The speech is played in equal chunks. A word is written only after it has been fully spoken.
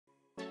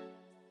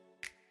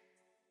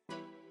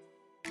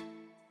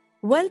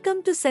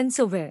Welcome to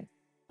Sensoware.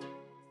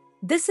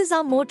 This is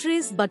our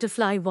motorized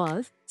butterfly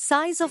valve,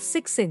 size of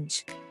 6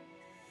 inch.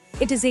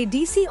 It is a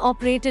DC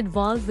operated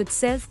valve with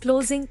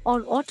self-closing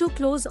or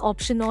auto-close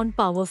option on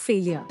power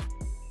failure.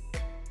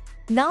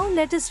 Now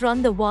let us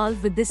run the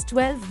valve with this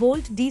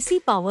 12-volt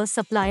DC power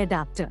supply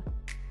adapter.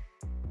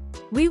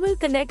 We will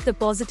connect the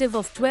positive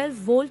of 12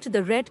 volt to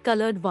the red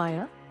colored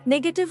wire,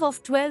 negative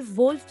of 12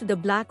 volt to the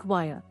black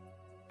wire.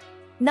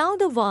 Now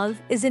the valve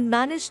is in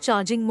managed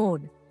charging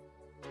mode.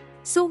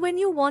 So when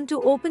you want to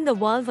open the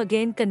valve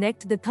again,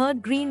 connect the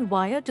third green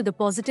wire to the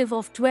positive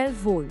of 12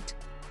 volt.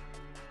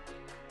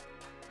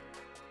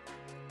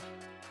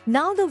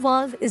 Now the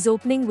valve is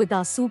opening with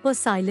our super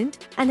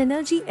silent and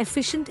energy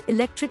efficient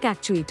electric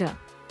actuator.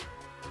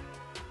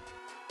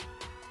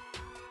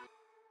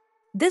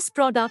 This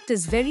product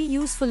is very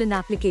useful in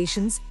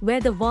applications where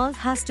the valve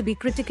has to be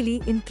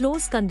critically in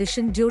close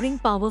condition during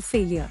power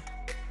failure.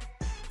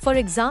 For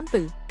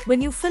example,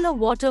 when you fill a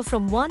water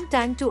from one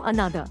tank to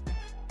another.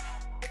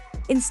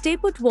 In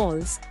stay-put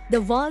valves, the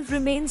valve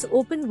remains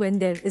open when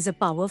there is a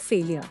power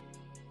failure.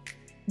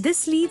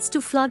 This leads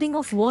to flooding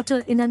of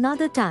water in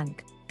another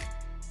tank.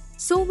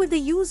 So with the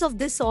use of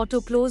this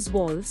auto-close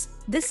valves,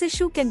 this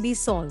issue can be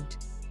solved.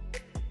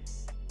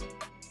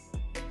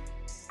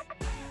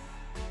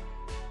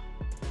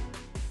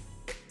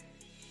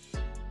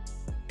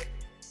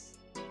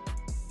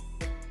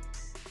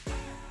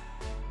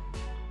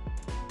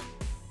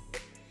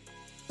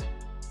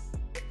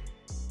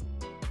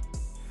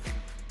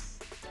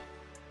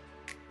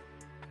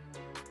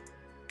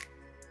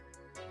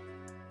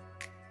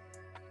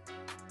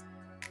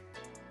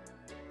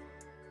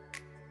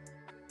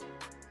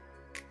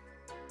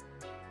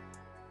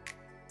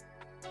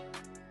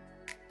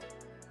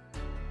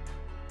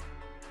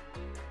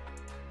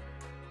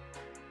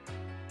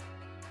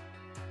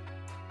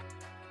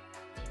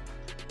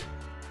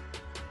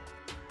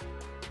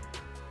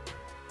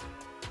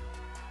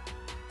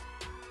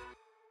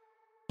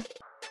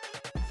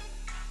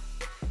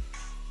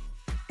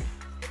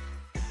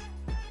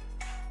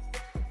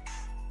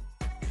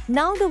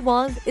 Now the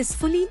valve is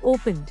fully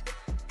opened.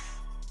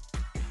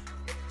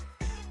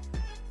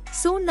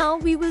 So now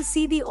we will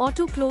see the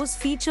auto-close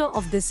feature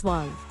of this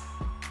valve.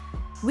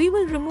 We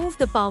will remove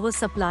the power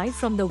supply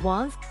from the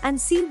valve and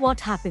see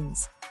what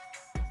happens.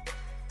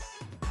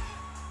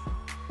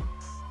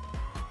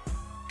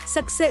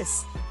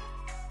 Success!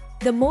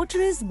 The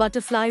motorized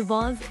butterfly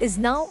valve is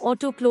now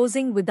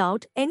auto-closing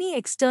without any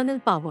external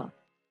power.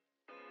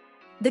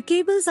 The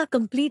cables are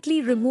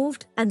completely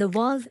removed and the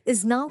valve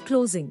is now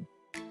closing.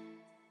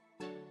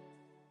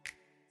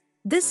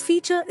 This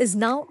feature is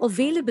now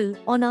available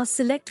on our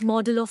select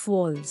model of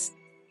valves.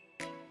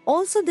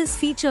 Also, this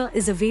feature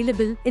is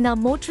available in our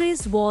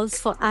motorized valves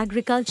for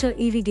agriculture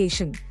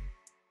irrigation.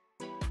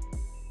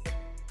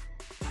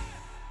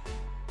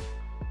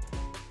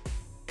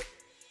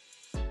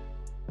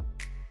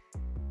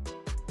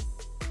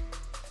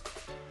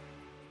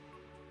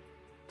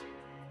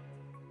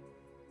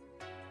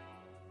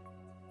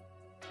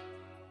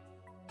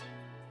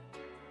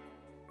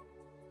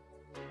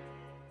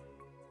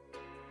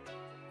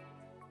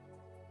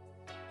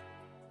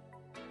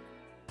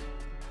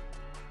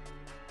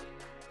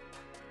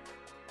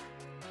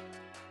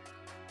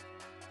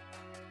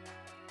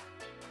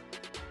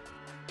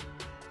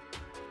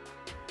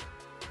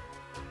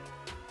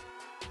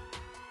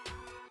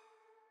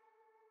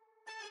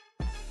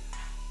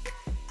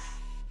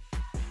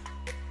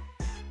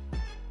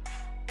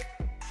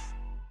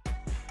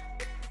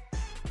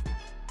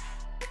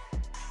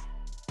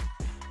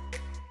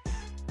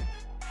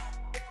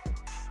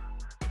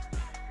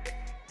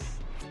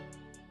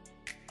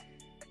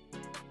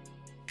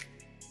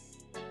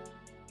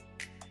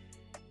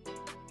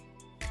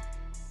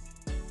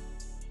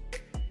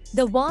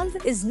 The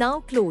valve is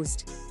now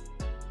closed.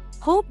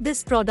 Hope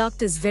this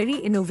product is very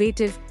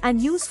innovative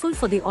and useful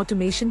for the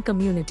automation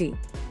community.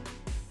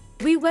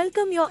 We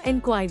welcome your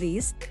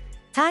enquiries.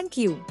 Thank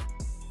you.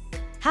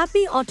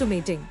 Happy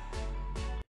automating!